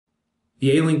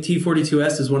The Yealink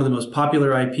T42S is one of the most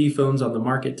popular IP phones on the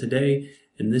market today,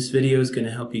 and this video is going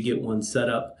to help you get one set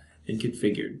up and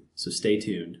configured, so stay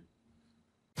tuned.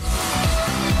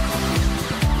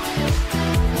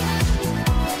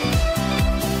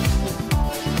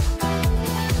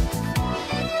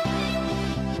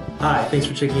 Hi, thanks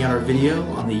for checking out our video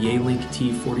on the Yealink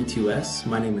T42S.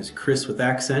 My name is Chris with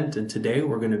Accent, and today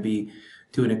we're going to be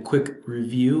doing a quick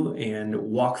review and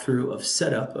walkthrough of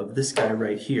setup of this guy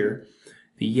right here,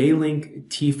 the Yealink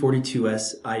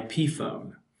T42S IP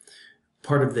phone.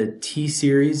 Part of the T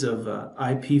series of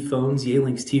IP phones,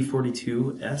 Yealink's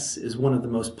T42S is one of the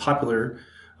most popular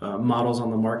models on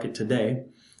the market today,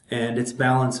 and its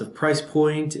balance of price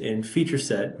point and feature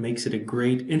set makes it a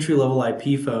great entry-level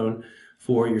IP phone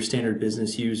for your standard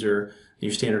business user,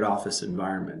 your standard office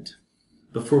environment.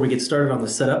 Before we get started on the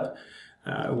setup,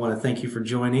 I want to thank you for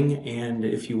joining, and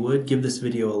if you would, give this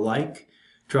video a like,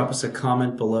 drop us a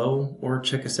comment below, or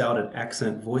check us out at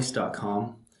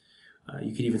accentvoice.com.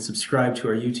 You can even subscribe to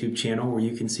our YouTube channel where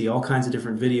you can see all kinds of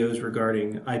different videos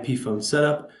regarding IP phone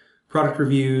setup, product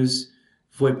reviews,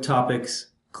 VoIP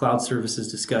topics, cloud services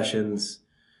discussions,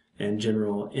 and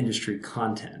general industry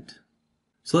content.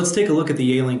 So let's take a look at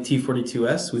the Yealink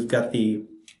T42S. We've got the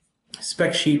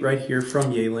spec sheet right here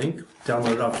from Yealink,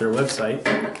 downloaded off their website.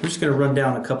 We're just going to run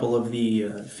down a couple of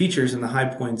the features and the high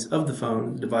points of the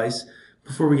phone device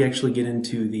before we actually get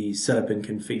into the setup and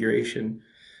configuration.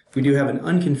 We do have an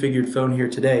unconfigured phone here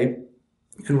today,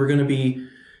 and we're going to be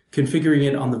configuring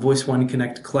it on the Voice One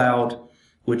Connect cloud,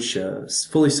 which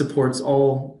fully supports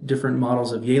all different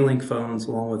models of Yealink phones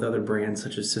along with other brands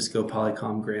such as Cisco,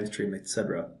 Polycom, Grandstream,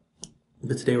 etc.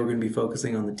 But today we're going to be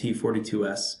focusing on the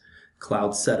T42S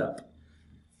cloud setup.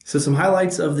 So some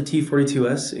highlights of the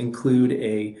T42S include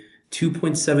a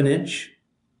 2.7-inch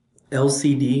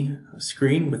LCD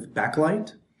screen with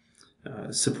backlight,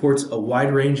 supports a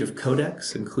wide range of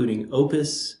codecs including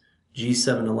Opus,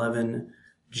 G711,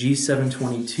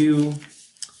 G722,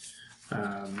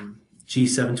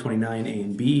 G729A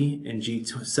and B, and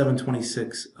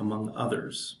G726 among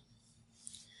others.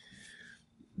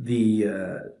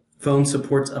 The phone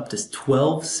supports up to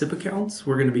 12 SIP accounts.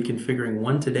 We're going to be configuring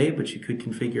one today, but you could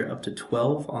configure up to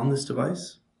 12 on this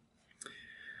device.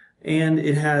 And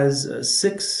it has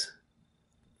 6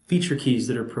 feature keys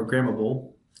that are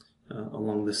programmable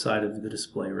along the side of the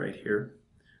display right here,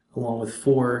 along with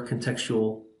 4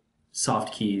 contextual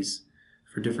soft keys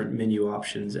for different menu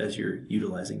options as you're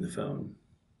utilizing the phone.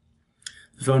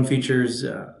 The phone features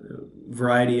a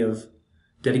variety of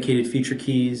dedicated feature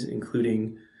keys,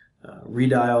 including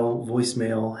redial,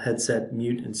 voicemail, headset,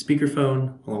 mute, and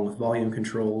speakerphone, along with volume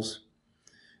controls.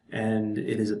 And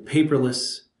it is a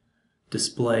paperless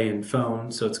display and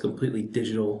phone, so it's completely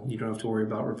digital. You don't have to worry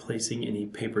about replacing any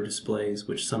paper displays,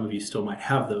 which some of you still might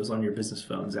have those on your business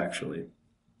phones, actually.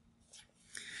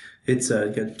 It's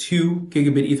got 2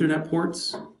 gigabit Ethernet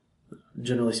ports.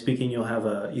 Generally speaking, you'll have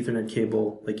an Ethernet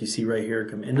cable, like you see right here,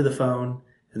 come into the phone,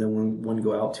 and then one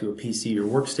go out to a PC or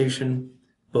workstation.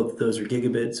 Both of those are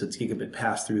gigabit, so it's gigabit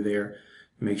pass-through there.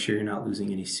 Make sure you're not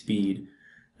losing any speed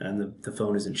and the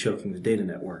phone isn't choking the data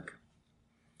network.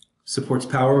 Supports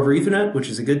power over Ethernet, which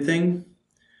is a good thing,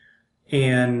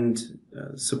 and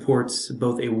supports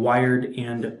both a wired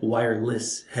and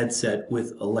wireless headset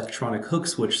with electronic hook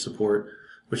switch support,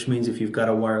 which means if you've got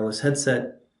a wireless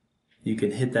headset, you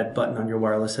can hit that button on your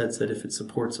wireless headset if it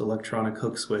supports electronic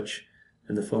hook switch,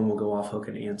 and the phone will go off hook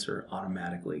and answer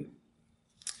automatically.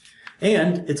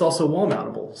 And it's also wall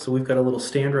mountable. So we've got a little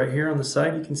stand right here on the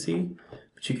side you can see,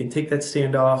 but you can take that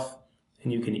stand off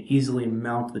and you can easily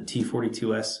mount the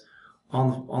T42S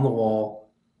on the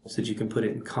wall so that you can put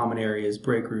it in common areas,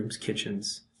 break rooms,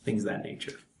 kitchens, things of that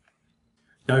nature.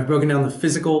 Now we've broken down the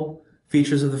physical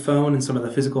features of the phone and some of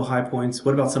the physical high points.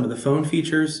 What about some of the phone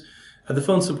features? The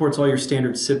phone supports all your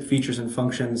standard SIP features and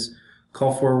functions: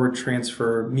 call forward,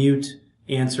 transfer, mute,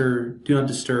 answer, do not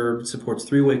disturb, supports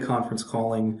 3-way conference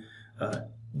calling,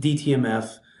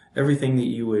 DTMF, everything that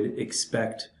you would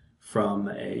expect from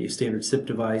a standard SIP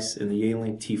device in the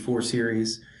Yealink T4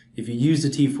 series. If you use the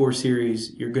T4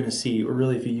 series, you're going to see, or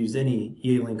really if you use any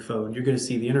Yealink phone, you're going to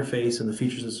see the interface and the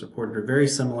features that supported are very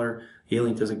similar.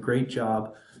 Yealink does a great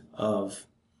job of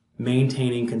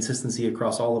maintaining consistency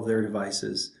across all of their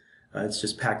devices. It's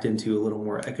just packed into a little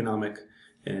more economic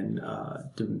and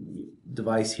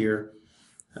device here.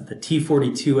 The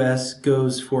T42S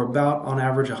goes for about, on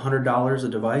average, $100 a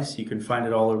device. You can find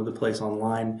it all over the place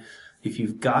online. If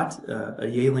you've got a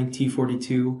Yealink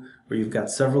T42, or you've got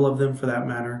several of them for that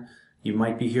matter, you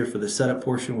might be here for the setup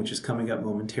portion, which is coming up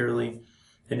momentarily.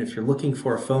 And if you're looking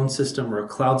for a phone system or a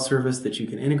cloud service that you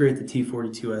can integrate the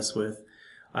T42S with,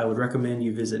 I would recommend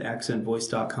you visit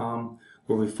accentvoice.com,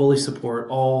 where we fully support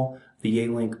all the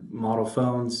Yealink model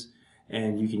phones,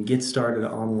 and you can get started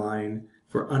online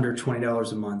for under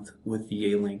 $20 a month with the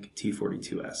Yealink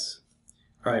T42S.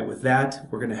 All right, with that,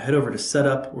 we're going to head over to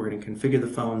Setup. We're going to configure the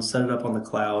phone, set it up on the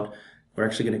cloud. We're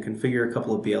actually going to configure a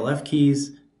couple of BLF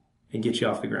keys and get you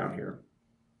off the ground here.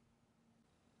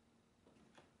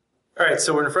 All right,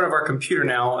 so we're in front of our computer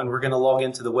now, and we're going to log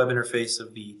into the web interface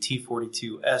of the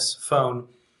T42S phone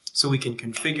so we can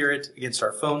configure it against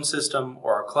our phone system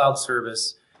or our cloud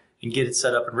service and get it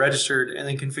set up and registered, and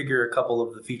then configure a couple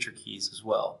of the feature keys as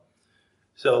well.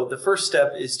 So the first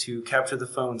step is to capture the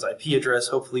phone's IP address.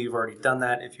 Hopefully you've already done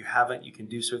that. If you haven't, you can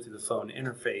do so through the phone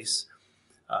interface.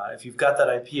 If you've got that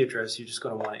IP address, you're just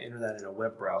going to want to enter that in a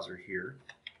web browser here.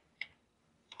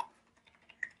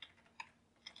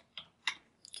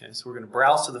 Okay, so we're going to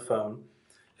browse to the phone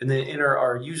and then enter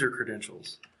our user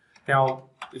credentials. Now,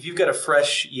 if you've got a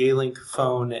fresh Yealink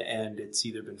phone and it's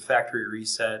either been factory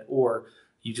reset or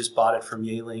you just bought it from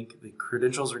Yealink, the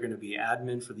credentials are going to be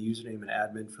admin for the username and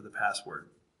admin for the password.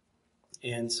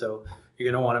 And so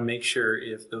you're going to want to make sure,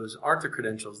 if those aren't the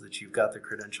credentials, that you've got the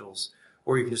credentials,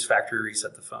 or you can just factory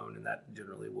reset the phone, and that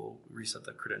generally will reset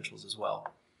the credentials as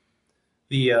well.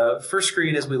 The first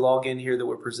screen as we log in here that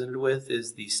we're presented with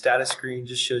is the status screen.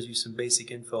 Just shows you some basic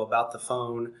info about the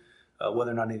phone,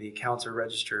 whether or not any of the accounts are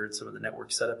registered, some of the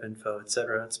network setup info,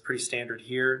 etc. It's pretty standard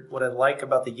here. What I like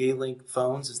about the Yealink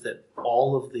phones is that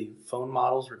all of the phone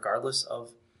models, regardless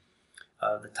of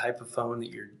the type of phone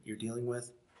that you're dealing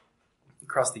with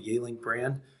across the Yealink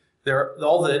brand,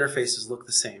 all the interfaces look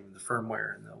the same, the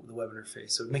firmware and the web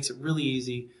interface. So it makes it really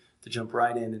easy to jump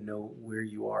right in and know where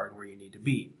you are and where you need to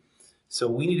be. So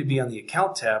we need to be on the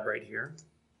account tab right here,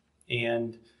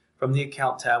 and from the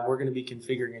account tab we're going to be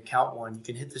configuring account 1. You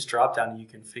can hit this drop down and you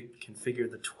can configure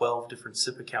the 12 different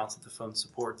SIP accounts that the phone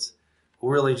supports.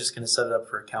 We're really just going to set it up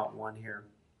for account 1 here.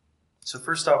 So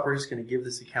first off, we're just going to give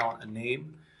this account a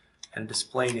name and a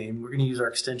display name. We're going to use our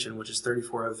extension, which is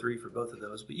 3403 for both of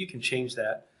those, but you can change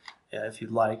that if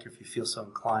you'd like, or if you feel so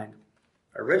inclined.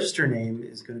 Our register name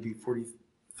is going to be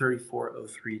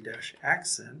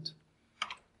 3403-accent.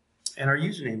 And our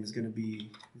username is going to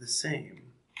be the same.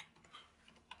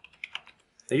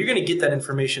 Now you're going to get that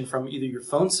information from either your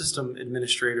phone system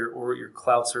administrator or your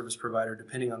cloud service provider,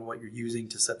 depending on what you're using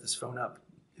to set this phone up.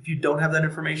 If you don't have that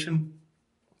information,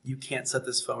 you can't set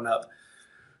this phone up.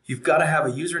 You've got to have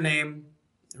a username,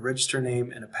 a register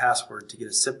name, and a password to get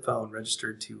a SIP phone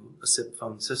registered to a SIP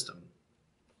phone system.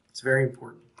 It's very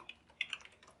important.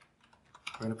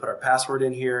 We're going to put our password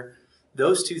in here.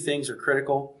 Those two things are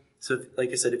critical. So like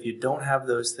I said, if you don't have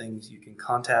those things, you can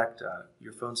contact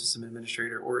your phone system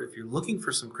administrator, or if you're looking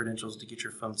for some credentials to get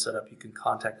your phone set up, you can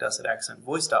contact us at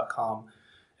accentvoice.com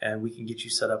and we can get you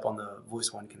set up on the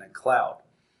Voice One Connect cloud.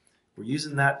 We're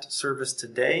using that service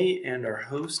today, and our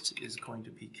host is going to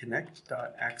be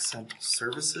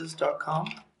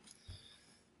connect.accentservices.com.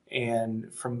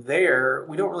 And from there,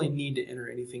 we don't really need to enter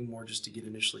anything more just to get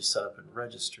initially set up and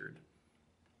registered.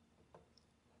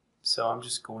 So I'm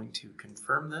just going to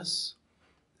confirm this,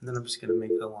 and then I'm just going to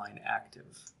make the line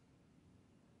active.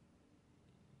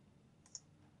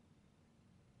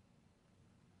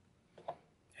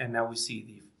 And now we see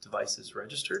the device is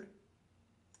registered,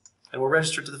 and we're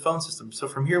registered to the phone system. So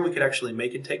from here we could actually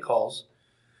make and take calls,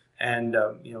 and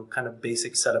kind of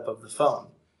basic setup of the phone.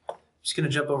 I'm just going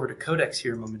to jump over to codecs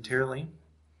here momentarily,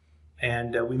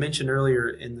 and we mentioned earlier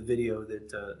in the video that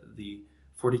the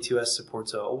 42S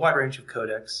supports a wide range of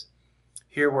codecs.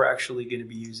 Here we're actually going to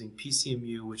be using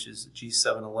PCMU, which is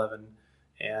G711,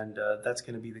 and that's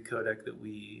going to be the codec that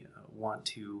we want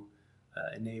to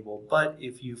enable. But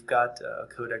if you've got a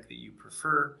codec that you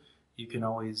prefer, you can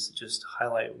always just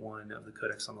highlight one of the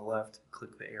codecs on the left,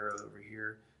 click the arrow over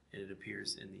here, and it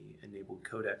appears in the Enabled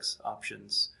Codecs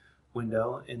Options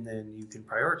window, and then you can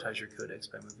prioritize your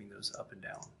codecs by moving those up and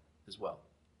down as well.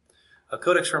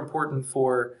 Codecs are important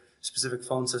for specific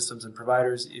phone systems and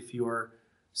providers. If your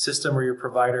system or your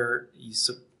provider is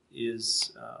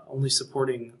only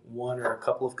supporting one or a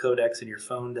couple of codecs and your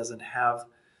phone doesn't have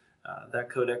that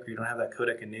codec, or you don't have that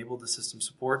codec enabled, the system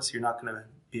supports, you're not going to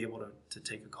be able to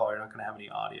take a call. You're not going to have any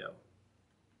audio.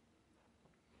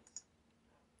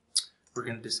 We're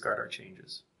going to discard our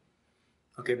changes.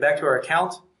 Okay, back to our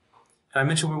account. And I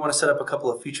mentioned we want to set up a couple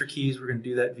of feature keys. We're going to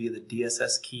do that via the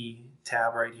DSS key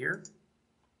tab right here.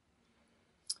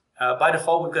 By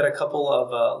default, we've got a couple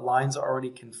of lines already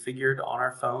configured on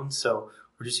our phone, so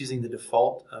we're just using the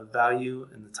default value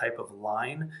and the type of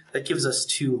line. That gives us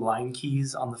 2 line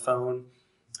keys on the phone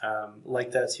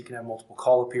like that, so you can have multiple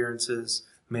call appearances,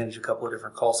 manage a couple of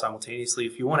different calls simultaneously.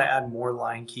 If you want to add more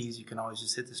line keys, you can always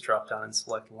just hit this drop down and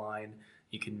select line.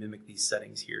 You can mimic these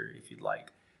settings here if you'd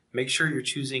like. Make sure you're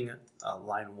choosing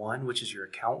line 1, which is your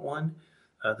account 1.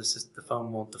 The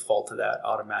phone won't default to that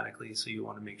automatically, so you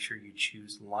want to make sure you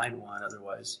choose line 1,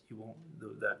 otherwise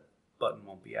that button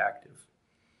won't be active.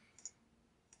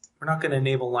 We're not going to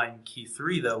enable line key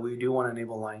 3 though. We do want to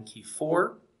enable line key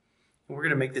 4. And we're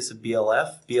going to make this a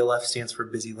BLF. BLF stands for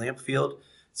busy lamp field.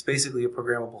 It's basically a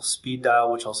programmable speed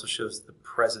dial, which also shows the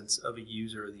presence of a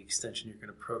user or the extension you're going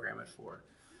to program it for.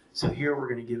 So here we're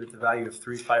going to give it the value of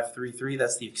 3533.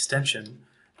 That's the extension,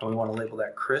 and we want to label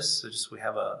that Chris. So just we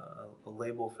have a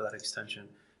label for that extension,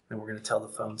 and we're going to tell the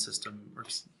phone system, or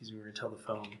excuse me, we're going to tell the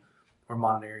phone we're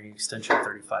monitoring extension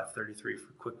 3533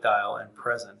 for quick dial and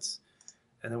presence.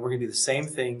 And then we're going to do the same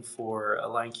thing for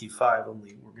line key 5,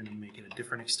 only we're going to make it a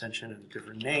different extension and a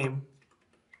different name.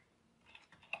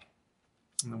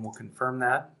 And then we'll confirm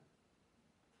that.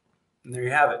 And there you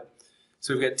have it.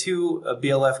 So we've got two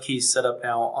BLF keys set up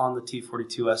now on the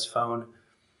T42S phone.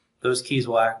 Those keys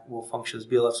will function as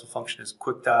BLFs, will function as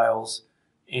quick dials,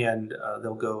 and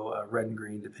they'll go red and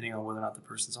green depending on whether or not the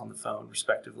person's on the phone,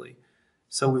 respectively.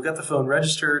 So we've got the phone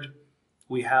registered.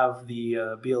 We have the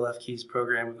BLF keys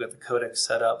programmed. We've got the codec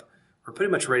set up. We're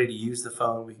pretty much ready to use the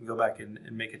phone. We can go back and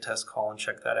make a test call and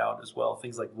check that out as well.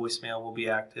 Things like voicemail will be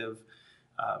active.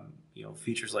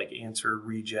 Features like answer,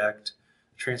 reject,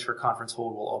 transfer, conference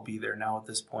hold will all be there now at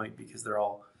this point because they're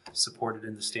all supported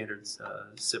in the standard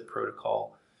SIP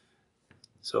protocol.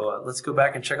 So let's go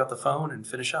back and check out the phone and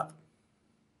finish up.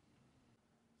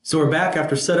 So we're back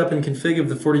after setup and config of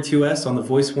the 42S on the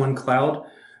Voice One cloud.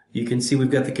 You can see we've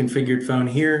got the configured phone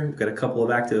here. We've got a couple of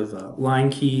active line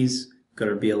keys. We've got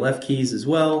our BLF keys as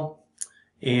well.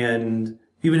 And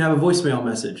we even have a voicemail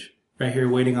message right here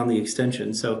waiting on the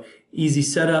extension. So easy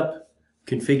setup,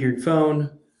 configured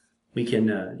phone. We can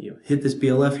hit this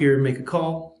BLF here and make a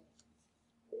call.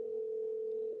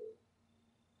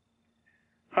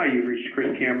 Hi, you've reached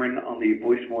Chris Cameron on the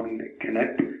Voice One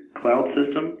Connect cloud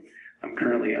system. I'm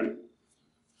currently on.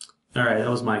 All right, that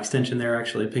was my extension there,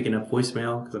 actually picking up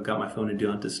voicemail because I've got my phone in Do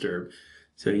Not Disturb.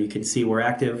 So you can see we're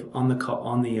active on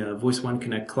the Voice One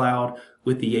Connect cloud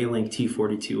with the Yealink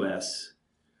T42S.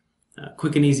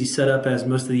 Quick and easy setup as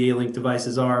most of the Yealink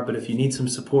devices are, but if you need some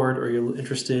support or you're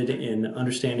interested in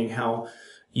understanding how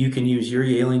you can use your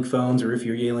Yealink phones, or if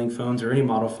your Yealink phones or any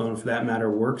model phone for that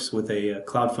matter works with a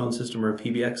cloud phone system or a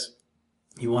PBX,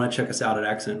 you want to check us out at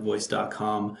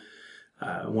accentvoice.com.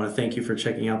 I want to thank you for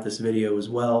checking out this video as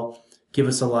well. Give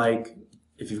us a like.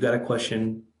 If you've got a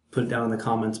question, put it down in the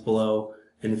comments below.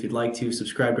 And if you'd like to,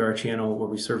 subscribe to our channel where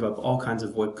we serve up all kinds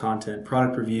of VoIP content,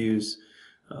 product reviews,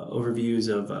 overviews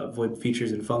of VoIP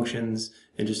features and functions,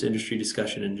 and just industry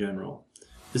discussion in general.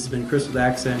 This has been Chris with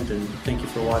Accent, and thank you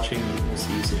for watching, and we'll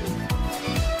see you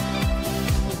soon.